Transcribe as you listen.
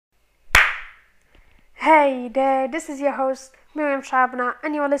Hey there, this is your host Miriam Shabna,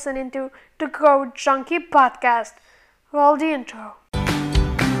 and you are listening to the Grow Junkie podcast. Roll the intro.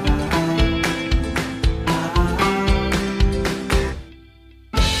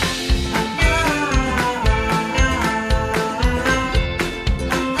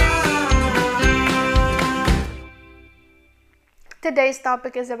 Today's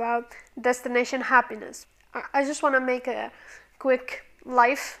topic is about destination happiness. I just want to make a quick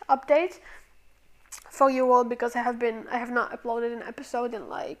life update for you all because I have not uploaded an episode in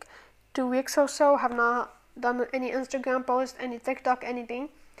like 2 weeks or so. Have not done any Instagram post, any TikTok, anything.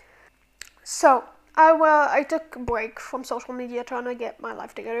 So I took a break from social media, trying to get my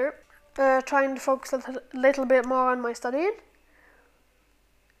life together, trying to focus a little bit more on my studying.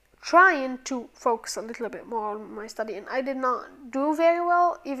 Trying to focus a little bit more on my studying. I did not do very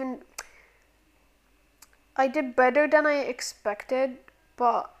well. Even I did better than I expected,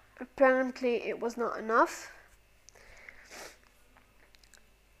 but apparently it was not enough.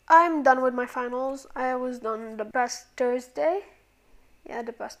 I'm done with my finals. I was done the past Thursday. Yeah,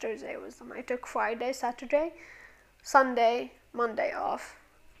 the past Thursday was done. I took Friday, Saturday, Sunday, Monday off.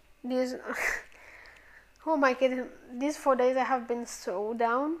 These oh my goodness, these 4 days I have been so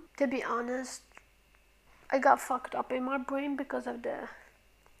down. To be honest, I got fucked up in my brain because of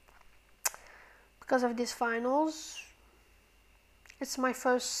these finals. It's my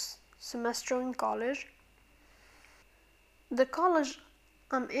first semester in college. The college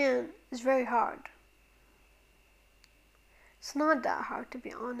I'm in is very hard. It's not that hard, to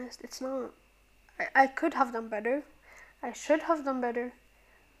be honest. It's not. I could have done better. I should have done better.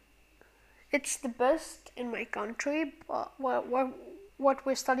 It's the best in my country, but what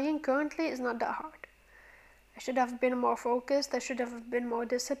we're studying currently is not that hard. I should have been more focused. I should have been more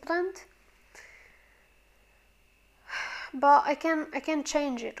disciplined. But I can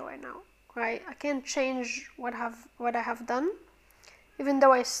change it right now, right? I can change what I have done. Even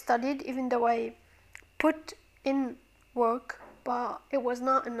though I studied, even though I put in work, but it was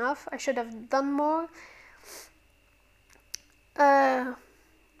not enough. I should have done more.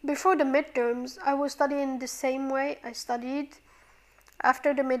 Before the midterms, I was studying the same way I studied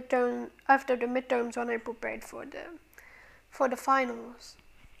after the midterms when I prepared for the finals.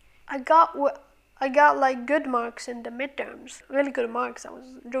 I got like good marks in the midterms, really good marks. I was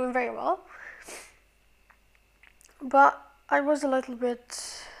doing very well, but I was a little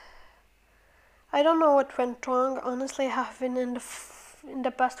bit. I don't know what went wrong. Honestly, I have been in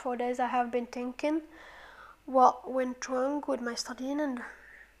the past 4 days. I have been thinking what went wrong with my studying and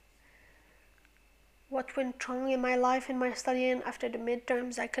what went wrong in my life, in my studying after the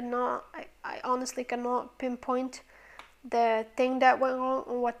midterms. I honestly cannot pinpoint the thing that went wrong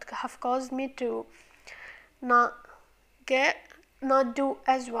or what have caused me to not do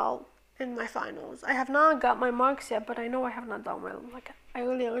as well in my finals. I have not got my marks yet, but I know I have not done well. Like, I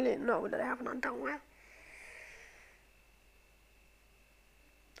really know that I have not done well.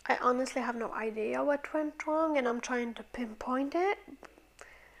 I honestly have no idea what went wrong, and I'm trying to pinpoint it.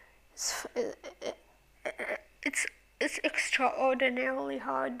 It's extraordinarily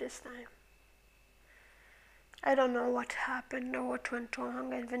hard this time. I don't know what happened or what went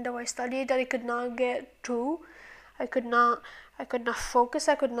wrong. Even though I studied, I could not get through. I could not focus.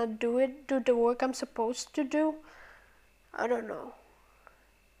 I could not do the work I'm supposed to do. I don't know.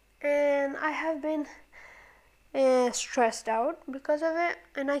 And I have been stressed out because of it.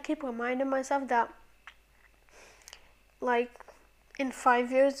 And I keep reminding myself that, like, in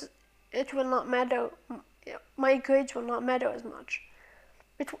 5 years, it will not matter. My grades will not matter as much.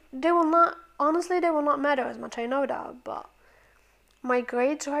 They will not. Honestly, they will not matter as much. I know that, but my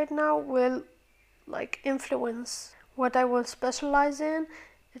grades right now will like influence what I will specialize in.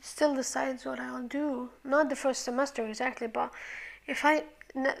 It still decides what I'll do. Not the first semester exactly, but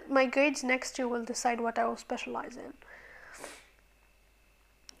my grades next year will decide what I will specialize in.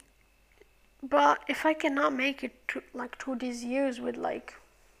 But if I cannot make it through these years with like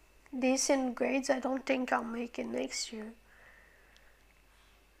decent grades, I don't think I'll make it next year.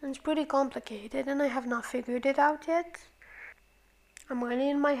 It's pretty complicated, and I have not figured it out yet. I'm really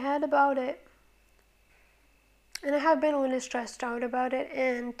in my head about it. And I have been really stressed out about it,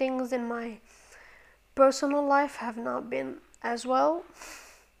 and things in my personal life have not been as well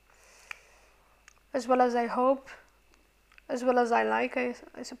as I hope, as well as I like, I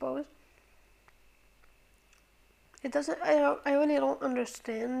suppose. It doesn't. I really don't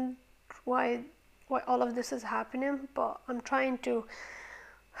understand why all of this is happening, but I'm trying to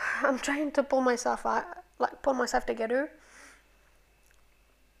pull myself together.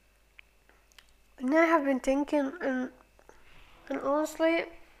 And I have been thinking, and honestly,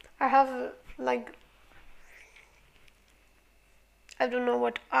 I have like I don't know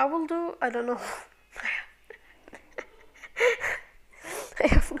what I will do. I don't know. I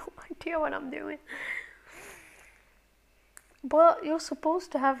have no idea what I'm doing. But you're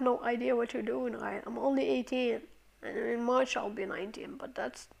supposed to have no idea what you're doing, right? I'm only 18, and in March I'll be 19. But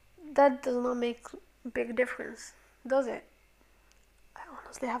that does not make a big difference, does it? I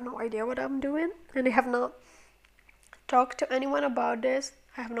honestly have no idea what I'm doing, and I have not talked to anyone about this.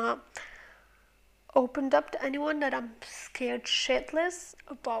 I have not opened up to anyone that I'm scared shitless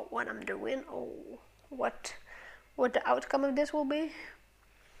about what I'm doing or what the outcome of this will be.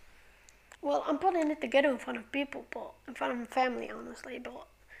 Well, I'm putting it together in front of people, but in front of my family, honestly, but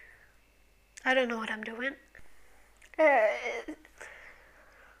I don't know what I'm doing.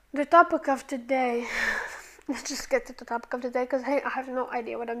 The topic of today, let's just get to the topic of today, because hey, I have no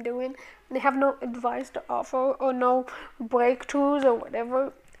idea what I'm doing, and I have no advice to offer, or no breakthroughs, or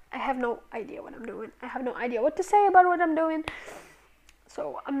whatever. I have no idea what I'm doing. I have no idea what to say about what I'm doing.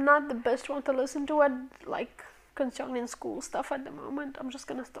 So I'm not the best one to listen to it, like, concerning school stuff at the moment. I'm just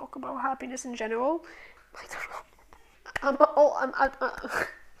gonna talk about happiness in general. I don't know.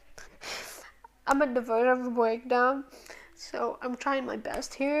 I'm at the verge of a breakdown, so I'm trying my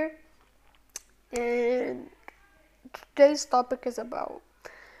best here. And today's topic is about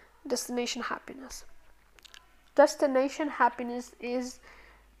destination happiness. Destination happiness is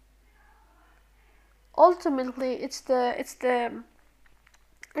ultimately it's the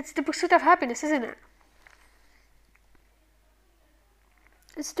pursuit of happiness, isn't it?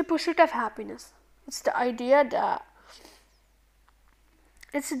 It's the pursuit of happiness. It's the idea that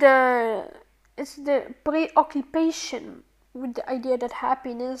it's the preoccupation with the idea that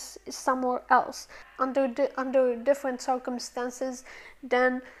happiness is somewhere else under different circumstances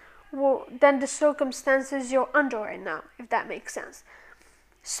than the circumstances you're under right now, if that makes sense.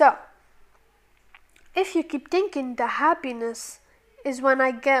 So if you keep thinking that happiness is when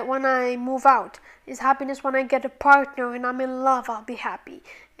I move out, is happiness when I get a partner and I'm in love, I'll be happy.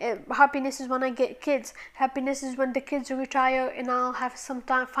 Happiness is when I get kids. Happiness is when the kids retire and I'll have some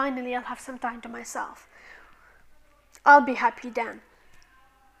time. Finally, I'll have some time to myself. I'll be happy then.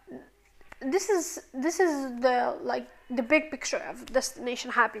 This is the big picture of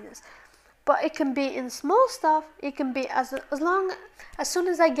destination happiness. But it can be in small stuff. It can be as soon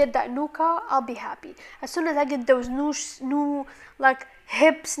as I get that new car, I'll be happy. As soon as I get those new like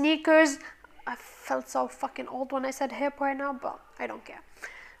hip sneakers, I felt so fucking old when I said hip right now, but I don't care.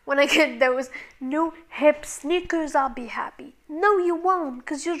 When I get those new hip sneakers, I'll be happy. No, you won't,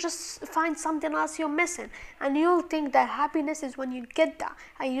 because you'll just find something else you're missing. And you'll think that happiness is when you get that.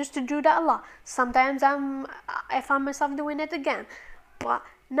 I used to do that a lot. Sometimes I find myself doing it again. But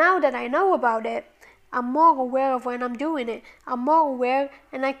now that I know about it, I'm more aware of when I'm doing it. I'm more aware,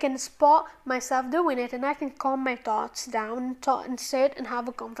 and I can spot myself doing it, and I can calm my thoughts down and sit and have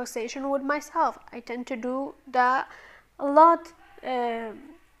a conversation with myself. I tend to do that a lot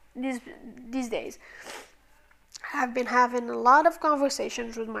these days. I've been having a lot of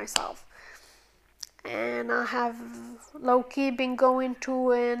conversations with myself, and I have low-key been going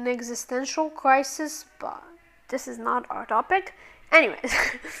through an existential crisis, but this is not our topic. Anyways,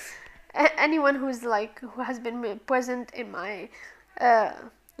 anyone who has been present in my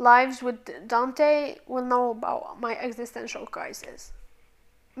lives with Dante will know about my existential crisis.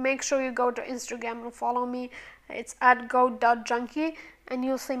 Make sure you go to Instagram and follow me. It's @go.junkie, and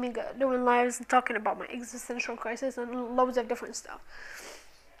you'll see me doing lives and talking about my existential crisis and loads of different stuff.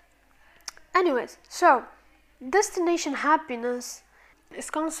 Anyways, so destination happiness is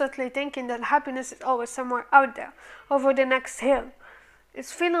constantly thinking that happiness is always somewhere out there, over the next hill.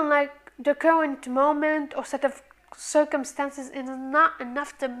 It's feeling like the current moment or set of circumstances is not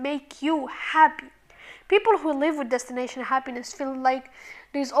enough to make you happy. People who live with destination happiness feel like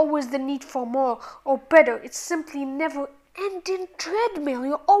there's always the need for more or better. It's simply never ending treadmill.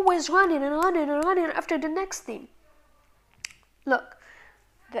 You're always running and running and running after the next thing. Look,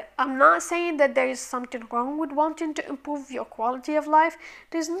 I'm not saying that there is something wrong with wanting to improve your quality of life.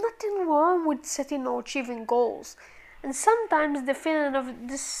 There's nothing wrong with setting or achieving goals. And sometimes the feeling of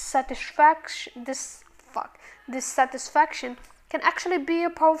dissatisfaction can actually be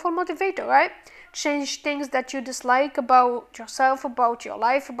a powerful motivator, right? Change things that you dislike about yourself, about your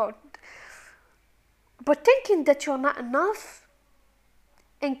life, but thinking that you're not enough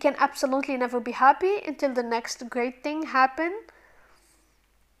and can absolutely never be happy until the next great thing happens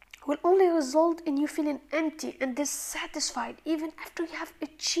will only result in you feeling empty and dissatisfied even after you have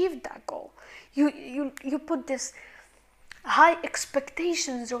achieved that goal. You put this high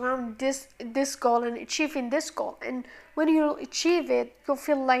expectations around this goal and achieving this goal, and when you achieve it, you'll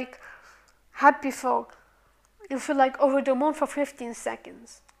feel like happy for you'll feel like over the moon for 15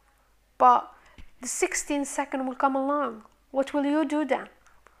 seconds. But the 16th second will come along. What will you do then?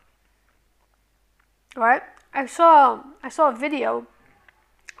 Right? I saw a video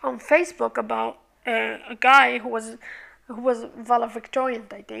on Facebook about a guy who was valedictorian,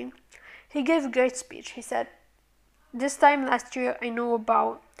 I think. He gave a great speech. He said, "This time last year I knew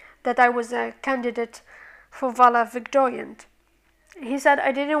about that I was a candidate for valedictorian." He said,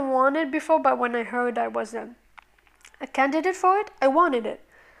 "I didn't want it before, but when I heard I was a candidate for it, I wanted it."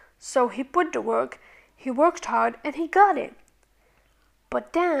 So he put the work, he worked hard, and he got it.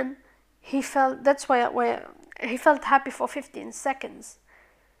 But then he felt, he felt happy for 15 seconds.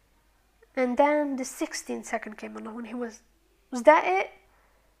 And then the 16th second came along and he was that it?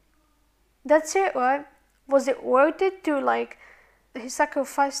 That's it, right? Was it worth it to, like, he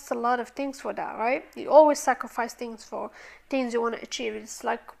sacrificed a lot of things for that, right? You always sacrifice things for things you want to achieve. It's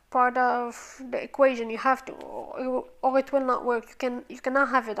like part of the equation. You have to, or it will not work. You cannot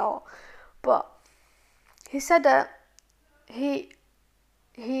have it all. But he said that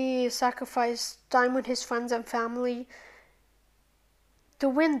he sacrificed time with his friends and family to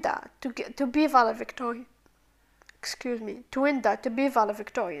win that, to be valedictorian. To win that, to be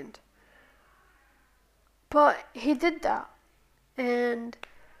valedictorian. But he did that, and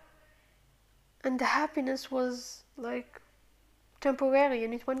the happiness was like temporary,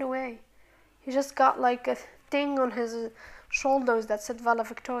 and it went away. He just got like a thing on his shoulders that said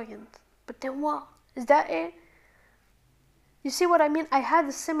valedictorian. But then what? Is that it? You see what I mean? I had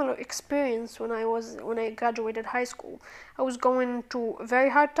a similar experience when I graduated high school. I was going through a very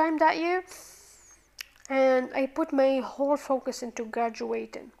hard time that year, and I put my whole focus into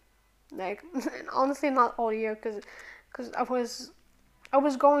graduating. Like, honestly, not all year, because I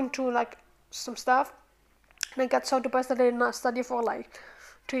was going through like some stuff, and I got so depressed that I did not study for like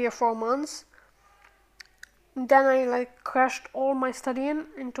 3 or 4 months. And then I like crashed all my studying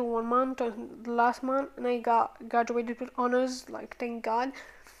into 1 month or the last month, and I graduated with honors, like, thank God,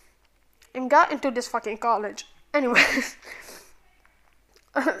 and got into this fucking college. Anyways,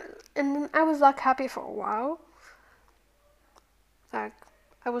 and then I was like happy for a while. Like,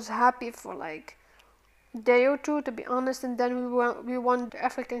 I was happy for like a day or two, to be honest, and then we won the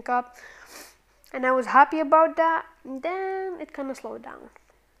African Cup, and I was happy about that. And then it kind of slowed down.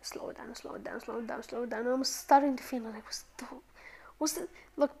 I was starting to feel like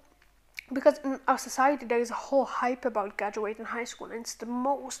look, because in our society there is a whole hype about graduating high school, and it's the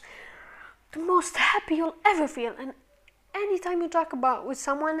most happy you'll ever feel. And anytime you talk about it with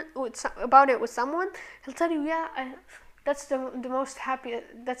someone, he'll tell you, yeah, that's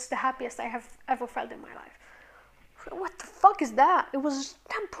the happiest I have ever felt in my life. What the fuck is that? It was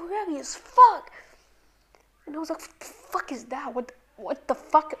temporary as fuck. And I was like, what the fuck is that? What the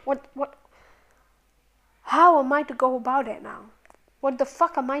fuck? What? How am I to go about it now? What the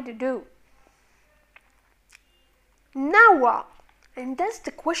fuck am I to do? Now what? And that's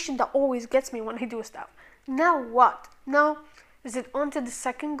the question that always gets me when I do stuff. Now what? Now, is it on to the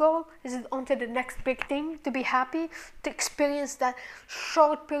second goal? Is it on to the next big thing? To be happy? To experience that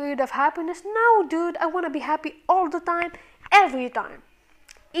short period of happiness? No, dude, I want to be happy all the time, every time.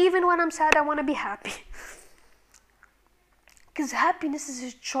 Even when I'm sad, I want to be happy. Because happiness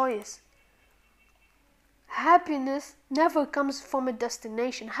is a choice. Happiness never comes from a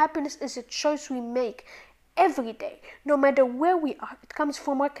destination. Happiness is a choice we make every day, no matter where we are. It comes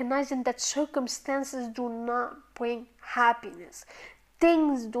from recognizing that circumstances do not bring happiness.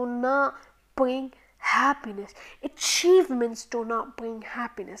 Things do not bring happiness. Achievements do not bring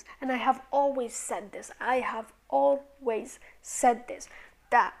happiness. And I have always said this.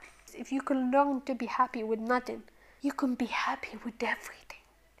 That if you can learn to be happy with nothing, you can be happy with everything.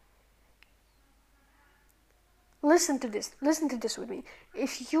 Listen to this with me.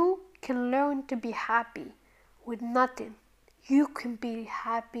 If you can learn to be happy with nothing, you can be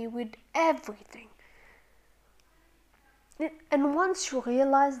happy with everything. And once you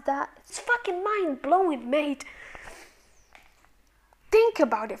realize that, it's fucking mind-blowing, mate. Think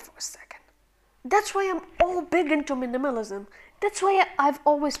about it for a second. That's why I'm all big into minimalism. That's why I've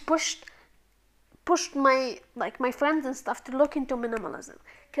always pushed my friends and stuff to look into minimalism,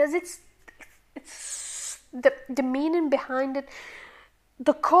 because it's the meaning behind it,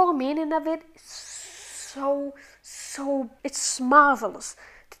 the core meaning of it is so it's marvelous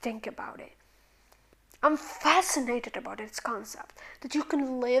to think about it. I'm fascinated about its concept that you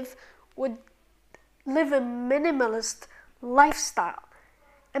can live a minimalist lifestyle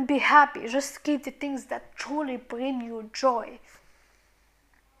and be happy. Just keep the things that truly bring you joy.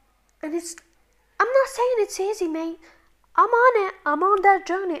 And I'm not saying it's easy, mate. I'm on it. I'm on that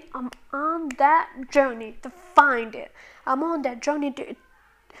journey. I'm on that journey to find it. I'm on that journey to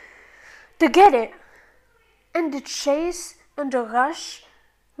get it. And the chase and the rush,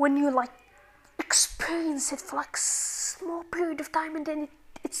 when you like experience it for like small period of time, and then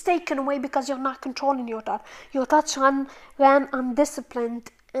it's taken away because you're not controlling your thought. Your thoughts ran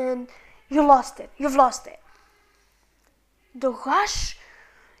undisciplined, and you lost it. You've lost it. The rush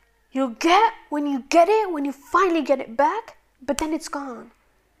you get when you get it, when you finally get it back, but then it's gone.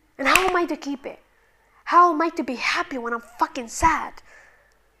 And how am I to keep it? How am I to be happy when I'm fucking sad?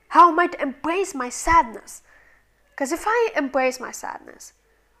 How am I to embrace my sadness? Because if I embrace my sadness,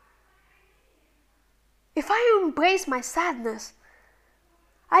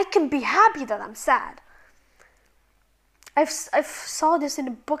 I can be happy that I'm sad. I've saw this in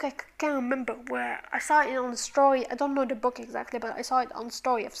a book, I can't remember where. I saw it on a story, I don't know the book exactly, but I saw it on a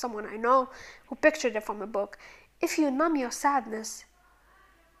story of someone I know who pictured it from a book. If you numb your sadness,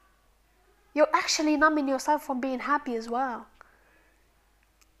 you're actually numbing yourself from being happy as well.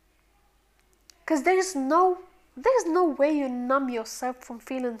 Because there's no way you numb yourself from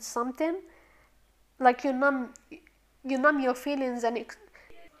feeling something. Like you numb your feelings, and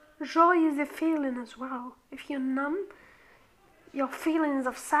joy is a feeling as well. If you numb your feelings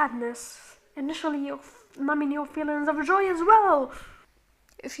of sadness, initially you're numbing your feelings of joy as well.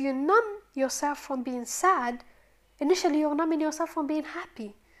 If you numb yourself from being sad, initially you're numbing yourself from being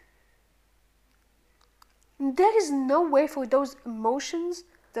happy. There is no way for those emotions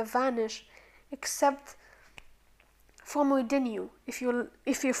to vanish except from within you. If you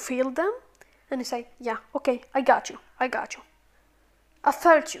feel them and you say, yeah, okay, I got you. I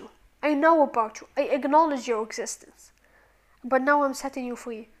felt you. I know about you. I acknowledge your existence. But now I'm setting you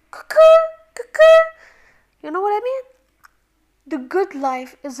free. You know what I mean? The good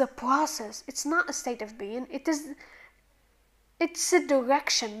life is a process. It's not a state of being. It's a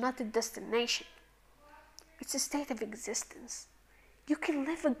direction, not a destination. It's a state of existence. You can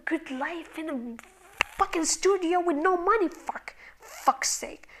live a good life in a fucking studio with no money, fuck's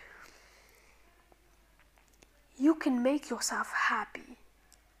sake. You can make yourself happy.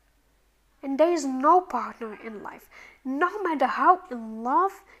 And there is no partner in life. No matter how in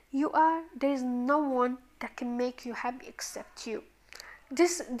love you are, there is no one that can make you happy except you.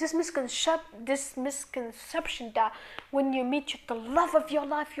 This misconception that when you meet the love of your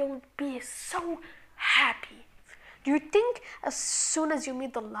life, you'll be so happy. Do you think as soon as you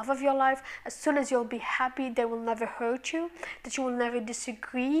meet the love of your life, as soon as you'll be happy, they will never hurt you, that you will never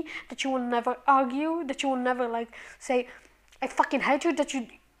disagree, that you will never argue, that you will never say, I fucking hate you, that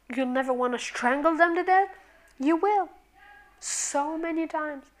you'll never want to strangle them to death? You will. So many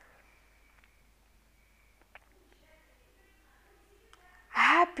times.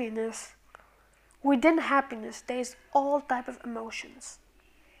 Happiness. Within happiness, there's all types of emotions.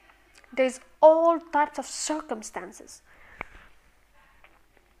 There's all types of circumstances.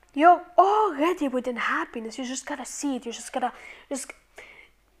 You're already within happiness. You just gotta see it. You just gotta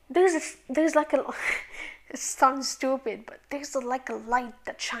there's like a it sounds stupid, but there's like a light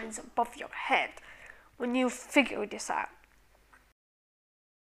that shines above your head when you figure this out.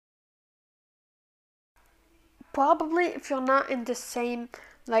 Probably if you're not in the same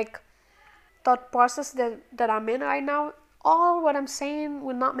thought process that I'm in right now, all what I'm saying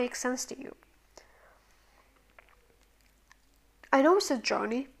will not make sense to you. I know it's a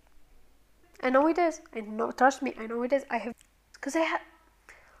journey. I know it is. I know, trust me, I know it is.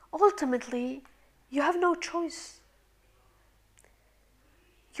 Ultimately, you have no choice.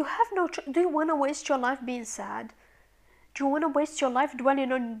 You have no choice. Do you want to waste your life being sad? Do you want to waste your life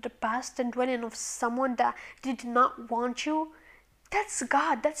dwelling on the past and dwelling on someone that did not want you? That's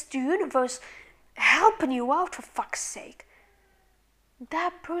God. That's the universe helping you out, for fuck's sake.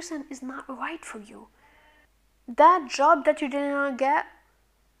 That person is not right for you. That job that you did not get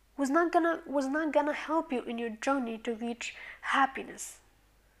was not gonna help you in your journey to reach happiness.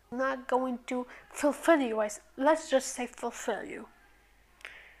 Not going to fulfill you. Let's just say fulfill you.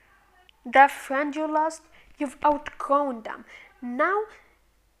 That friend you lost, you've outgrown them. Now,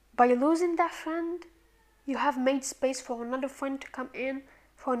 by losing that friend, you have made space for another friend to come in,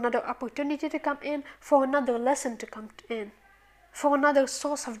 for another opportunity to come in, for another lesson to come in, for another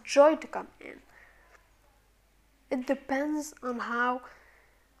source of joy to come in. It depends on how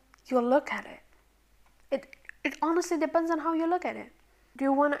you look at it. It honestly depends on how you look at it. Do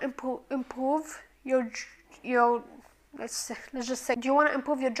you want to improve your let's just say, do you want to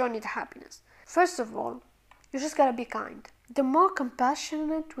improve your journey to happiness? First of all, you just gotta be kind. The more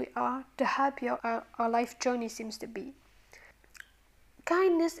compassionate we are, the happier our life journey seems to be.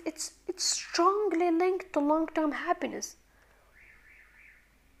 Kindness, it's strongly linked to long-term happiness.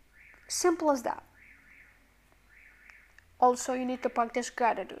 Simple as that. Also, you need to practice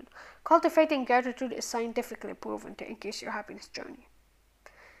gratitude. Cultivating gratitude is scientifically proven to increase your happiness journey.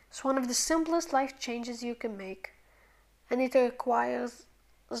 It's one of the simplest life changes you can make, and it requires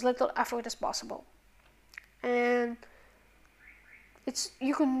as little effort as possible. And it's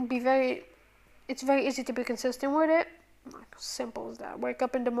very easy to be consistent with it. Like, simple as that. Wake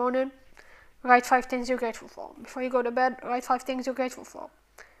up in the morning, write 5 things you're grateful for. Before you go to bed, write 5 things you're grateful for.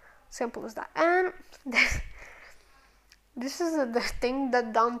 Simple as that. And this is the thing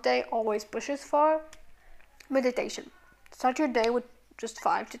that Dante always pushes for: meditation. Start your day with just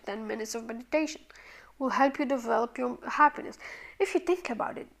 5 to 10 minutes of meditation. Will help you develop your happiness. If you think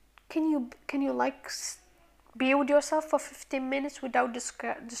about it, can you like be with yourself for 15 minutes without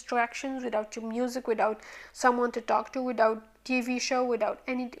distractions, without your music, without someone to talk to, without TV show, without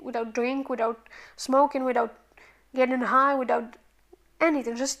drink, without smoking, without getting high, without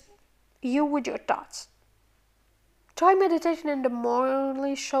anything, just you with your thoughts? Try meditation in the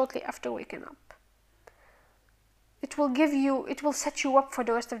morning shortly after waking up. It will set you up for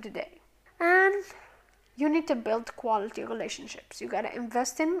the rest of the day. And you need to build quality relationships. You gotta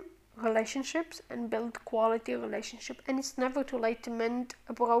invest in relationships and build quality relationship. And it's never too late to mend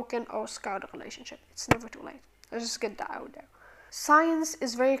a broken or scarred relationship. It's never too late. Let's just get that out there. Science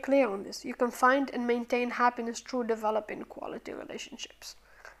is very clear on this. You can find and maintain happiness through developing quality relationships.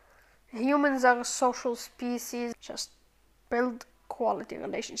 Humans are a social species. Just build quality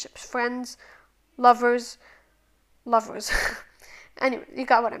relationships. Friends, lovers. Anyway, you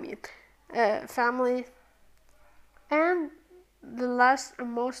got what I mean. Family. And the last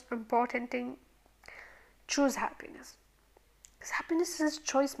and most important thing, choose happiness. Because happiness is a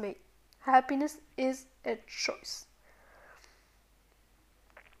choice, mate. Happiness is a choice.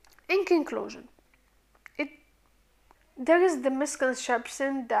 In conclusion, there is the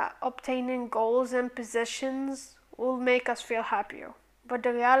misconception that obtaining goals and possessions will make us feel happier. But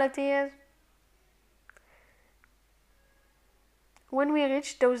the reality is, when we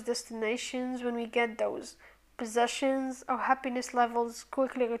reach those destinations, when we get those possessions, our happiness levels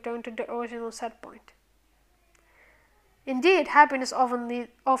quickly return to the original set point. Indeed, happiness often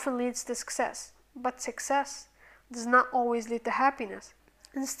leads to success, but success does not always lead to happiness.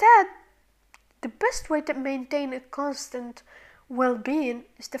 Instead, the best way to maintain a constant well-being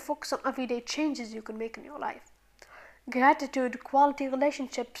is to focus on everyday changes you can make in your life. Gratitude, quality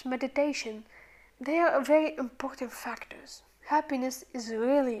relationships, meditation, they are very important factors. Happiness is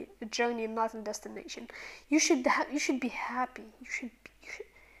really a journey, not a destination. You should be happy.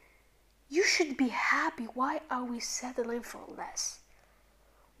 You should be happy. Why are we settling for less?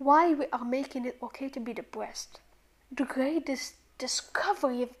 Why we are making it okay to be depressed? The greatest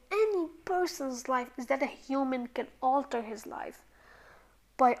discovery of any person's life is that a human can alter his life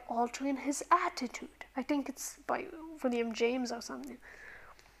by altering his attitude. I think it's by William James or something.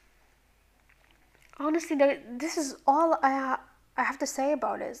 Honestly, this is all I have to say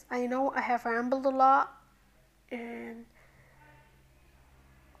about this. I know I have rambled a lot, and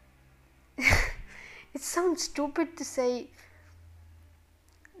it sounds stupid to say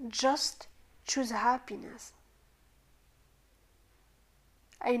just choose happiness.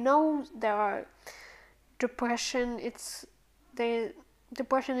 I know there are depression.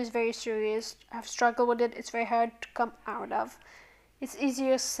 Depression is very serious. I've struggled with it. It's very hard to come out of. It's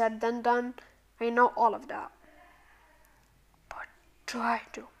easier said than done. I know all of that. But try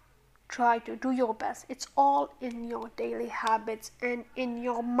to do your best. It's all in your daily habits and in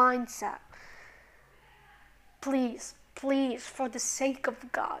your mindset. Please, for the sake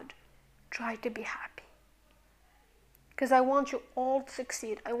of God, try to be happy. Because I want you all to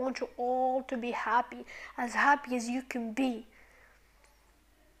succeed. I want you all to be happy as you can be.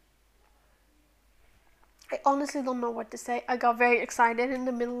 I honestly don't know what to say. I got very excited in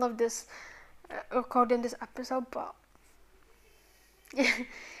the middle of this recording this episode, but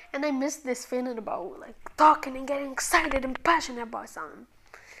and I miss this feeling about like talking and getting excited and passionate about something.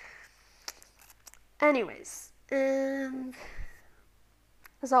 Anyways, and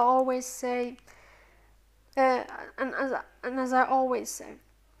as I always say, as I always say,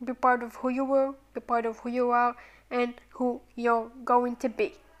 be part of who you were, be part of who you are, and who you're going to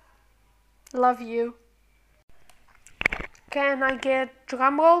be. Love you. Can I get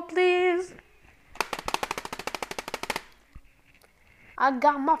drum roll, please? I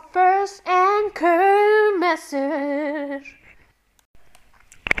got my first anchor message.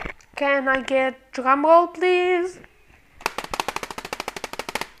 Can I get drum roll, please?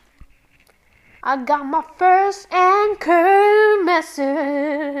 I got my first anchor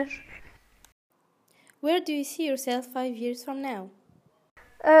message. Where do you see yourself 5 years from now?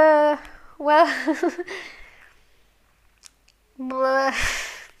 Well, bruh,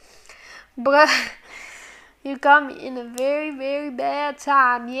 bruh, you got me in a very, very bad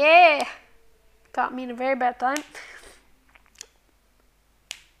time. Yeah, got me in a very bad time.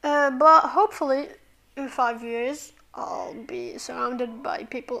 But hopefully, in 5 years, I'll be surrounded by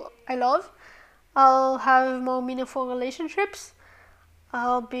people I love. I'll have more meaningful relationships.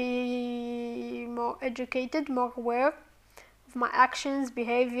 I'll be more educated, more aware of my actions,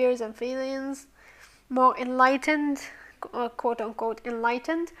 behaviors, and feelings. More enlightened, quote unquote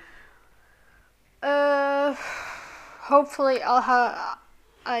enlightened. Hopefully, I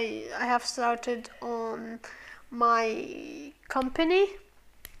have started on my company,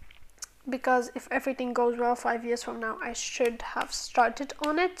 because if everything goes well 5 years from now, I should have started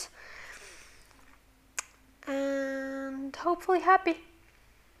on it, and hopefully happy.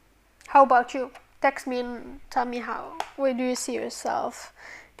 How about you? Text me and tell me where do you see yourself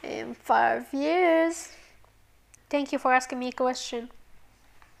in 5 years? Thank you for asking me a question.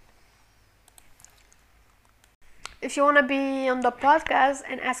 If you want to be on the podcast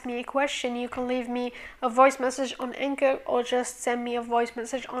and ask me a question, you can leave me a voice message on Anchor or just send me a voice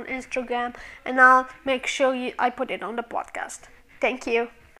message on Instagram, and I'll make sure I put it on the podcast. Thank you.